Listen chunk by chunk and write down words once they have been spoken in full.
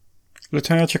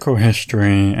Liturgical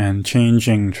history and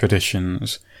changing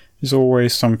traditions is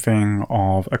always something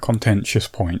of a contentious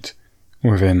point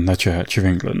within the Church of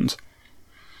England.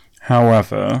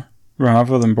 However,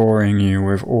 rather than boring you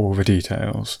with all the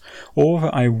details, all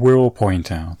that I will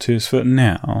point out is that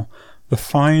now, the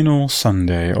final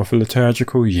Sunday of the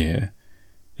liturgical year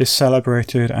is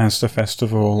celebrated as the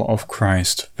festival of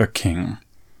Christ the King.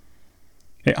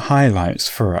 It highlights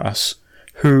for us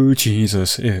who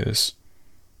Jesus is,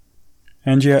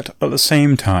 and yet at the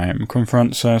same time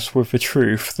confronts us with the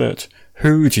truth that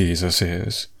who Jesus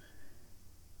is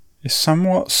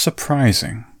somewhat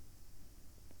surprising.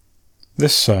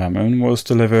 This sermon was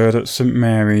delivered at St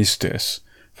Mary's Diss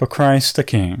for Christ the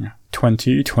King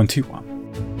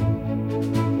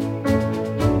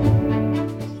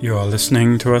 2021. You are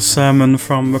listening to a sermon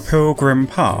from the Pilgrim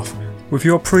Path with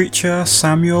your preacher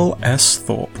Samuel S.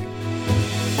 Thorpe.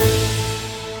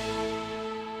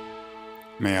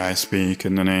 May I speak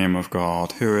in the name of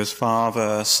God, who is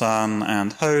Father, Son,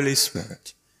 and Holy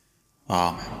Spirit.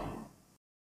 Amen.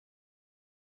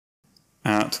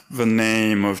 At the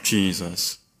name of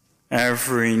Jesus,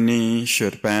 every knee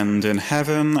should bend in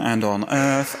heaven and on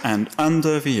earth and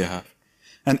under the earth,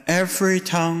 and every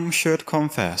tongue should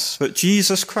confess that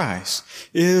Jesus Christ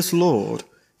is Lord,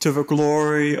 to the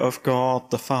glory of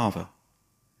God the Father.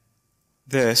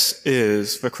 This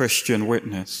is the Christian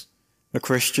witness, the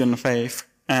Christian faith,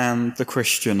 and the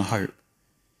Christian hope,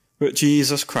 that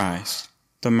Jesus Christ,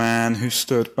 the man who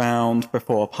stood bound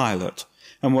before Pilate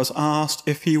and was asked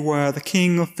if he were the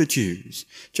King of the Jews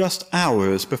just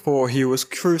hours before he was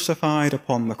crucified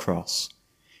upon the cross,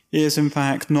 is in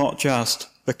fact not just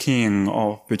the King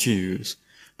of the Jews,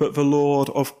 but the Lord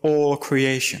of all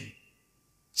creation,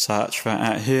 such that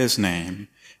at his name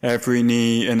every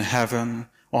knee in heaven,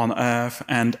 on earth,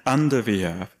 and under the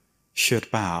earth should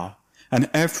bow, and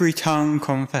every tongue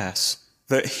confess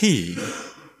that he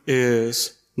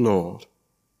is Lord.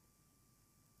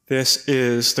 This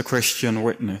is the Christian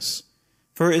witness,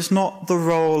 for it is not the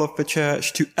role of the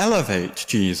Church to elevate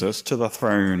Jesus to the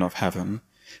throne of heaven,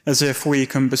 as if we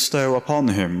can bestow upon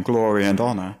him glory and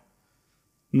honour.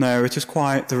 No, it is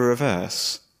quite the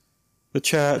reverse. The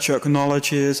Church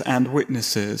acknowledges and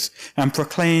witnesses and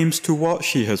proclaims to what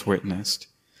she has witnessed,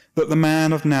 that the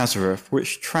man of Nazareth,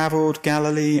 which travelled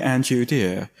Galilee and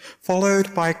Judea,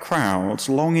 followed by crowds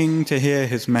longing to hear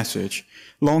his message,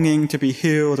 longing to be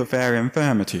healed of their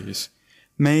infirmities,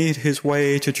 made his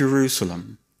way to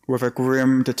Jerusalem with a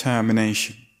grim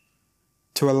determination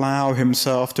to allow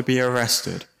himself to be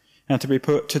arrested and to be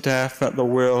put to death at the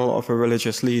will of the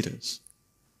religious leaders.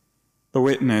 The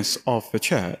witness of the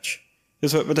Church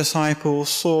is that the disciples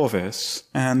saw this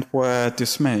and were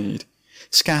dismayed,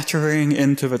 scattering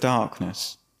into the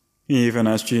darkness, even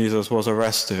as Jesus was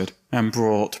arrested and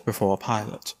brought before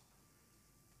Pilate.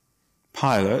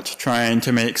 Pilate, trying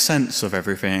to make sense of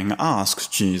everything, asks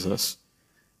Jesus,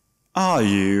 "Are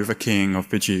you the King of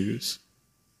the Jews?"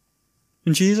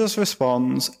 And Jesus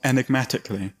responds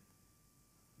enigmatically,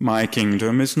 "My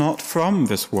kingdom is not from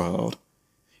this world.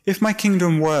 If my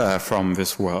kingdom were from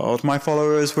this world, my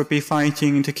followers would be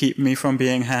fighting to keep me from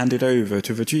being handed over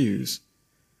to the Jews.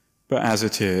 But as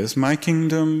it is, my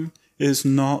kingdom is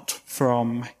not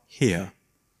from here."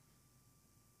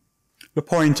 The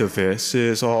point of this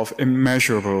is of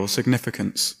immeasurable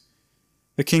significance.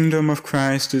 The kingdom of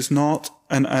Christ is not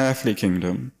an earthly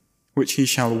kingdom, which he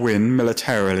shall win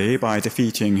militarily by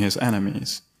defeating his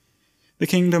enemies. The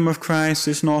kingdom of Christ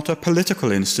is not a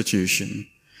political institution,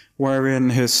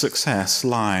 wherein his success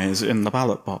lies in the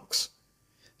ballot box.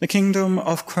 The kingdom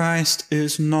of Christ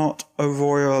is not a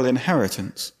royal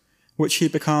inheritance, which he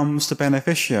becomes the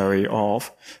beneficiary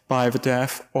of by the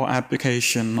death or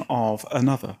abdication of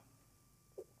another.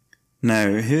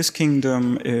 No, his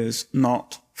kingdom is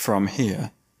not from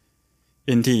here.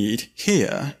 Indeed,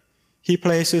 here he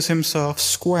places himself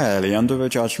squarely under the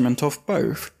judgment of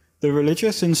both the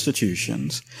religious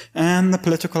institutions and the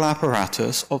political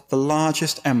apparatus of the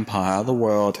largest empire the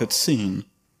world had seen.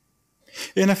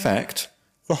 In effect,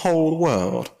 the whole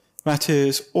world, that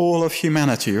is, all of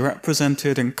humanity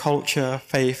represented in culture,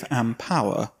 faith, and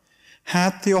power,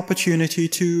 had the opportunity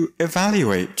to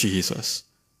evaluate Jesus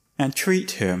and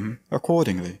treat him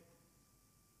accordingly.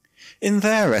 In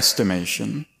their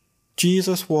estimation,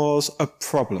 Jesus was a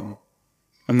problem,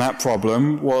 and that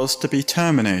problem was to be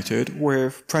terminated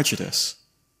with prejudice.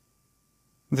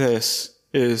 This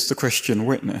is the Christian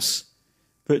witness,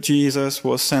 that Jesus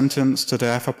was sentenced to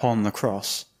death upon the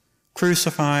cross,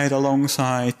 crucified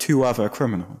alongside two other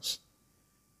criminals.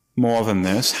 More than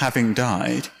this, having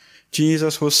died,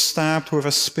 Jesus was stabbed with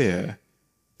a spear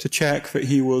to check that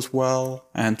he was well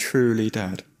and truly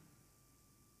dead.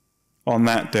 On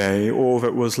that day, all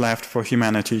that was left for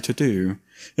humanity to do,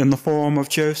 in the form of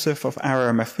Joseph of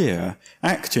Arimathea,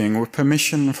 acting with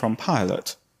permission from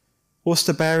Pilate, was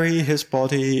to bury his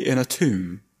body in a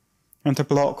tomb and to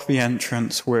block the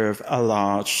entrance with a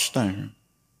large stone.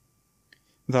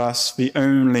 Thus, the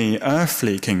only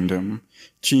earthly kingdom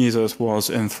Jesus was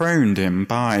enthroned in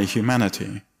by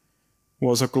humanity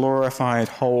was a glorified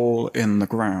hole in the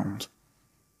ground.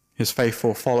 His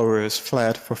faithful followers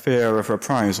fled for fear of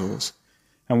reprisals,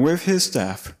 and with his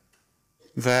death,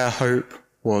 their hope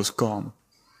was gone.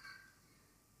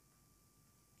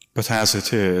 But as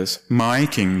it is, my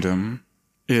kingdom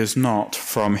is not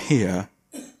from here,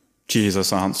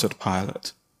 Jesus answered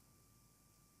Pilate.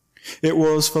 It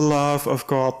was the love of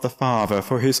God the Father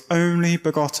for his only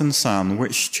begotten Son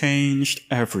which changed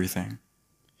everything.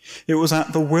 It was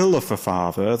at the will of the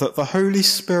Father that the Holy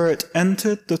Spirit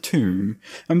entered the tomb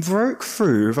and broke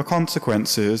through the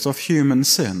consequences of human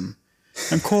sin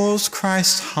and caused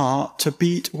Christ's heart to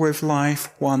beat with life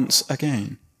once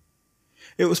again.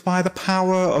 It was by the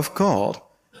power of God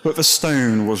that the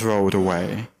stone was rolled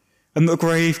away and the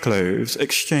grave clothes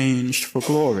exchanged for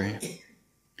glory.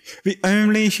 The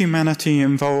only humanity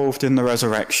involved in the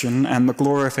resurrection and the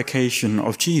glorification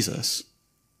of Jesus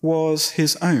was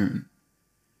his own.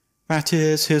 That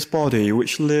is, his body,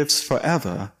 which lives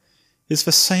forever, is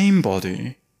the same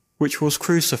body which was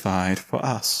crucified for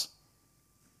us.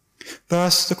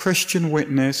 Thus, the Christian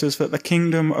witness is that the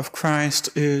kingdom of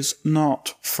Christ is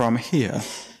not from here,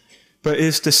 but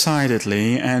is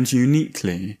decidedly and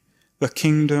uniquely the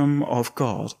kingdom of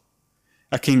God,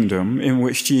 a kingdom in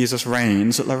which Jesus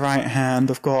reigns at the right hand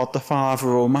of God the Father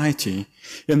Almighty,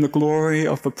 in the glory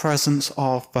of the presence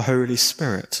of the Holy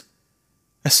Spirit,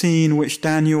 a scene which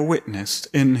Daniel witnessed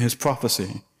in his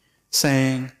prophecy,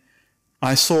 saying,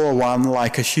 "I saw one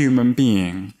like a human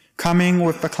being, coming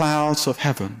with the clouds of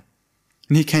heaven.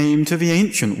 And he came to the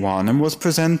Ancient One and was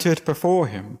presented before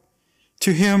him.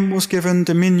 To him was given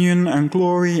dominion and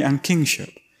glory and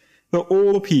kingship, that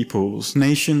all peoples,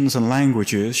 nations, and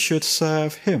languages should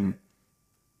serve him.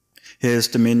 His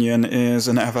dominion is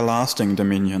an everlasting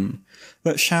dominion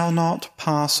that shall not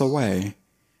pass away,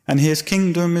 and his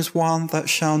kingdom is one that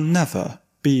shall never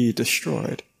be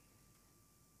destroyed."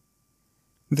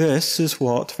 This is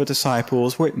what the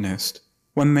disciples witnessed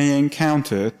when they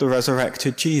encountered the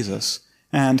resurrected Jesus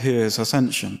and his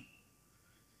ascension.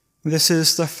 This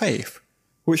is the faith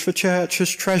which the Church has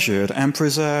treasured and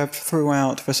preserved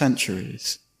throughout the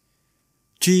centuries.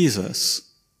 Jesus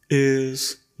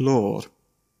is Lord.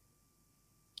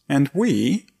 And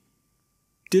we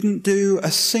didn't do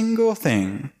a single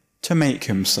thing to make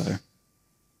him so.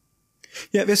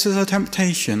 Yet this is a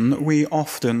temptation that we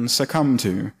often succumb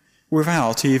to,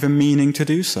 without even meaning to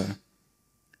do so.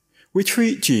 We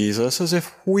treat Jesus as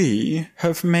if we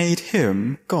have made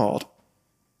him God,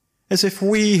 as if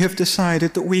we have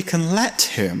decided that we can let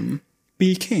him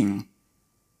be king.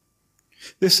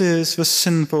 This is the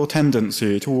sinful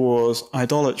tendency towards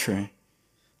idolatry,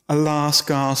 a last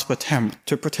gasp attempt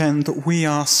to pretend that we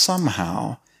are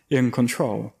somehow in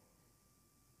control.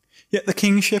 Yet the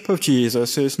kingship of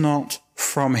Jesus is not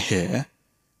from here,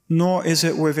 nor is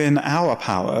it within our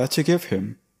power to give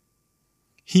him.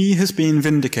 He has been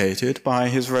vindicated by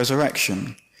his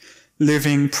resurrection,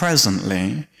 living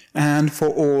presently and for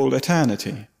all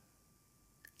eternity.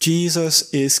 Jesus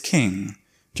is king,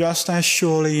 just as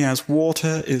surely as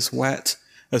water is wet,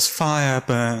 as fire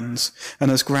burns,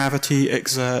 and as gravity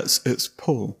exerts its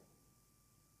pull.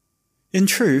 In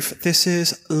truth, this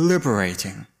is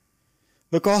liberating.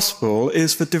 The gospel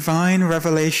is the divine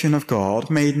revelation of God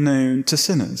made known to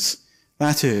sinners,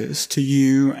 that is, to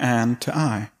you and to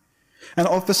I, and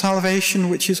of the salvation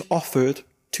which is offered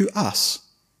to us.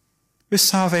 This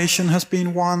salvation has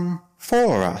been won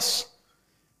for us.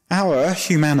 Our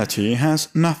humanity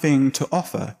has nothing to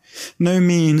offer, no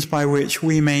means by which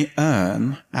we may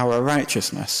earn our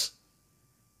righteousness.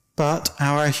 But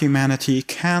our humanity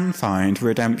can find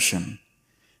redemption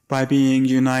by being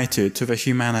united to the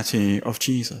humanity of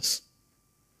Jesus.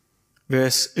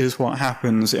 This is what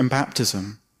happens in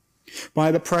baptism.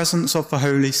 By the presence of the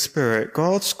Holy Spirit,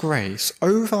 God's grace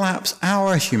overlaps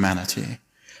our humanity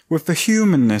with the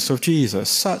humanness of Jesus,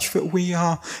 such that we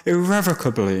are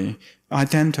irrevocably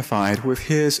identified with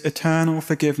his eternal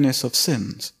forgiveness of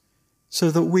sins,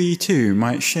 so that we too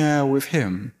might share with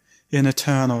him in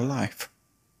eternal life.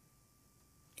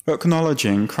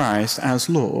 Acknowledging Christ as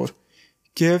Lord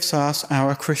gives us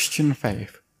our Christian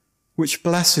faith, which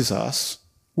blesses us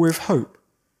with hope,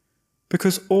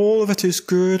 because all that is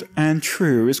good and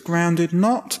true is grounded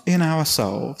not in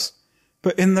ourselves,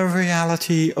 but in the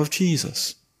reality of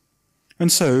Jesus,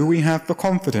 And so we have the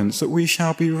confidence that we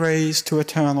shall be raised to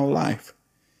eternal life.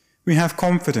 We have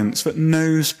confidence that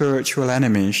no spiritual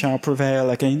enemy shall prevail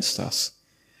against us.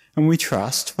 And we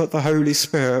trust that the Holy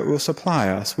Spirit will supply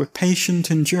us with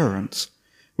patient endurance,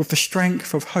 with the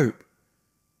strength of hope,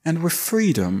 and with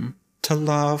freedom to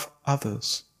love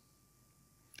others.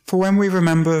 For when we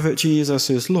remember that Jesus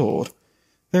is Lord,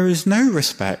 there is no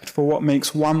respect for what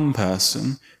makes one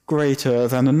person greater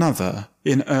than another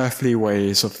in earthly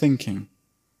ways of thinking.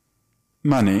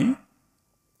 Money,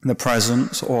 the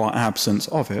presence or absence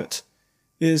of it,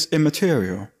 is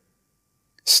immaterial.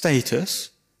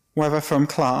 Status, whether from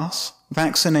class,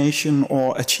 vaccination,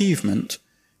 or achievement,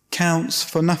 counts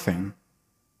for nothing.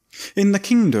 In the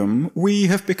kingdom, we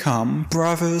have become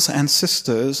brothers and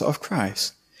sisters of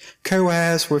Christ,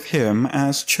 co-heirs with him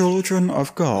as children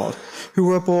of God, who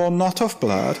were born not of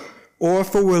blood, or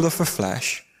of the will of the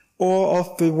flesh, or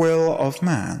of the will of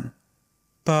man,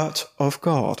 but of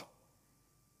God.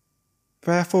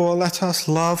 Therefore, let us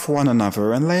love one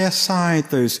another and lay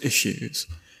aside those issues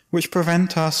which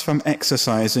prevent us from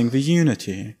exercising the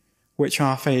unity which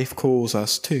our faith calls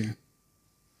us to.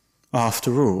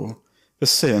 After all, the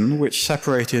sin which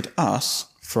separated us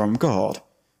from God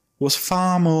was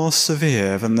far more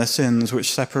severe than the sins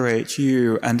which separate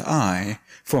you and I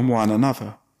from one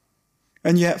another.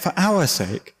 And yet for our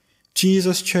sake,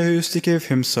 Jesus chose to give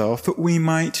himself that we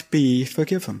might be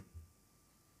forgiven.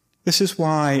 This is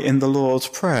why in the Lord's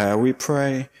Prayer we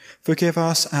pray, "Forgive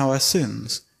us our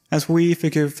sins, as we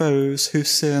forgive those who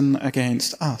sin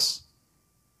against us."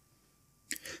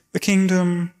 The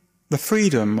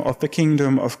freedom of the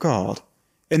kingdom of God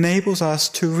enables us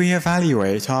to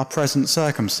re-evaluate our present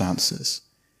circumstances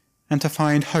and to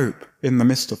find hope in the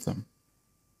midst of them.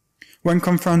 When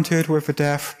confronted with the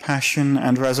death, passion,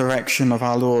 and resurrection of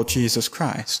our Lord Jesus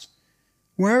Christ,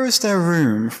 where is there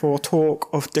room for talk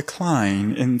of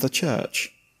decline in the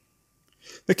church?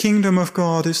 The kingdom of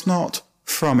God is not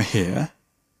from here.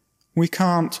 We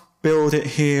can't build it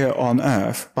here on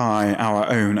earth by our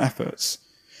own efforts,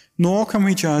 nor can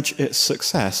we judge its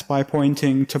success by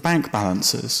pointing to bank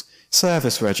balances,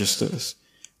 service registers,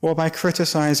 or by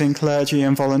criticizing clergy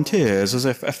and volunteers as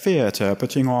if a theatre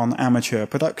putting on amateur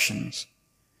productions.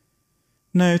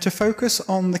 No, to focus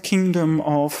on the kingdom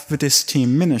of the Dis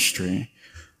Team ministry,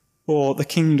 or the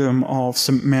kingdom of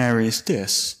St. Mary's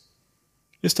Dis,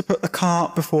 is to put the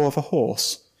cart before the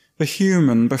horse, the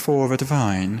human before the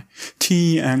divine,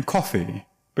 tea and coffee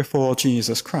before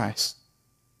Jesus Christ.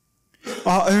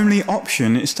 Our only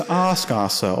option is to ask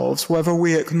ourselves whether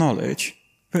we acknowledge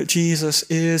that Jesus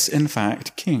is in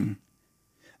fact King,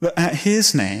 that at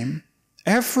his name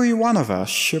every one of us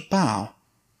should bow,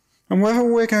 and whether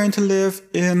we're going to live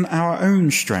in our own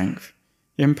strength,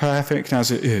 imperfect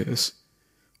as it is,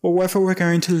 or whether we're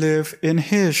going to live in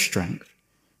his strength,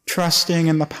 trusting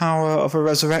in the power of a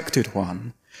resurrected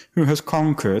one who has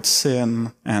conquered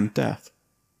sin and death.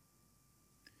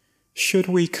 Should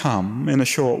we come in a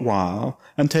short while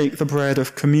and take the bread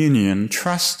of communion,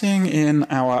 trusting in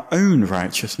our own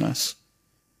righteousness,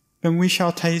 then we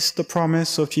shall taste the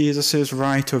promise of Jesus'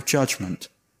 right of judgment,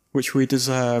 which we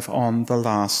deserve on the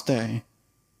last day.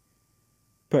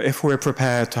 But if we're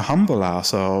prepared to humble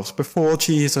ourselves before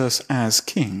Jesus as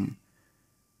King,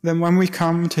 then when we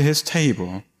come to his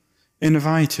table,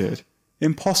 invited,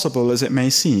 impossible as it may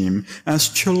seem, as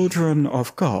children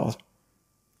of God,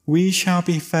 we shall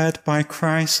be fed by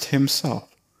Christ himself,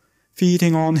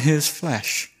 feeding on his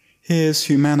flesh, his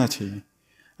humanity,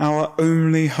 our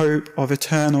only hope of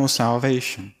eternal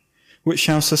salvation, which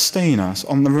shall sustain us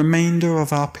on the remainder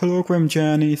of our pilgrim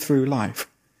journey through life,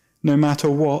 no matter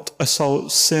what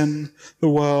assaults sin, the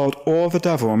world, or the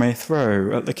devil may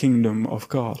throw at the kingdom of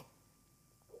God.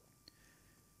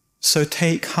 So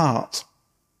take heart,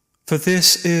 for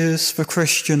this is the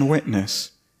Christian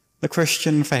witness, the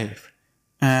Christian faith,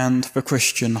 and the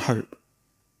Christian hope,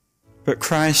 that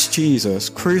Christ Jesus,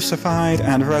 crucified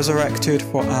and resurrected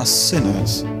for us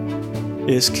sinners,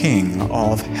 is King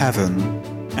of heaven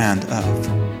and earth.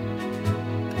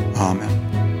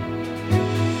 Amen.